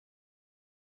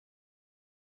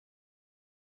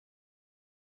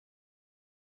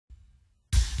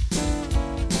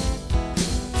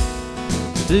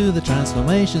do the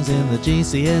transformations in the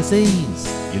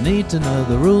GCSEs. You need to know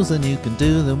the rules and you can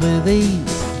do them with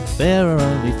ease. There are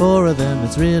only 4 of them,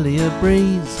 it's really a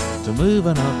breeze to move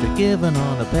an object given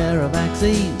on a pair of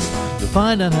axes. You'll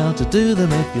find out how to do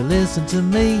them if you listen to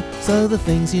me. So the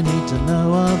things you need to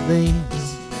know are these: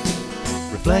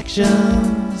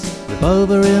 reflections, flip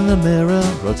over in the mirror,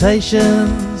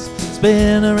 rotations,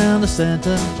 spin around the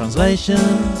center,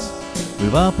 translations,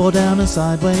 move up or down and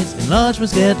sideways,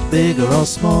 enlargements get bigger or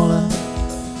smaller.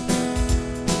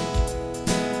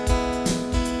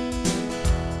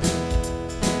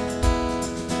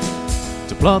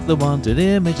 To plot the wanted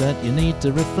image that you need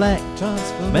to reflect,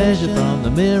 measure from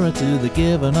the mirror to the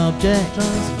given object.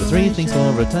 The 3 things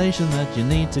for rotation that you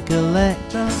need to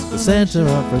collect. The center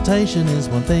of rotation is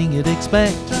one thing you'd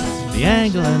expect. The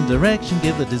angle and direction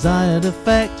give the desired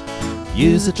effect.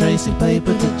 Use the tracing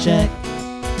paper to check.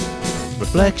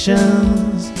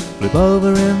 Reflections, flip over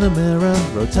in the mirror,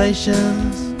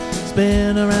 rotations,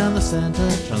 spin around the center,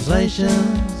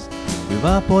 translations, move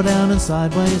up or down and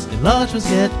sideways, enlargements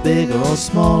get bigger or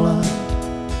smaller.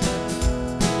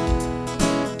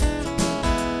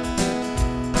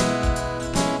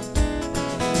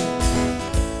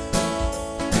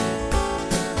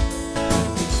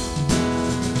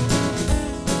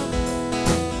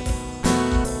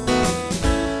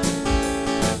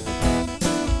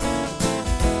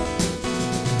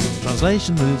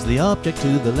 Translation moves the object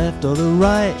to the left or the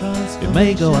right. It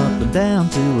may go up and down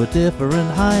to a different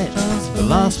height. The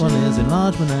last one is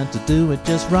enlargement, and to do it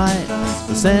just right,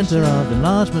 the center of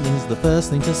enlargement is the first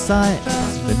thing to sight.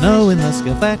 Then knowing the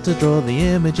scale factor, draw the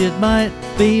image. It might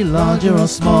be larger or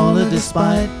smaller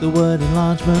despite the word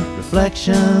enlargement.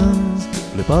 Reflections,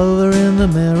 flip over in the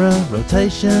mirror,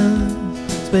 rotations,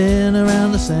 spin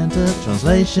around the center,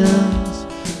 translations,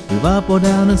 move up or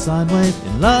down and sideways,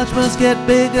 enlargements get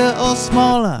bigger or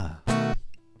smaller.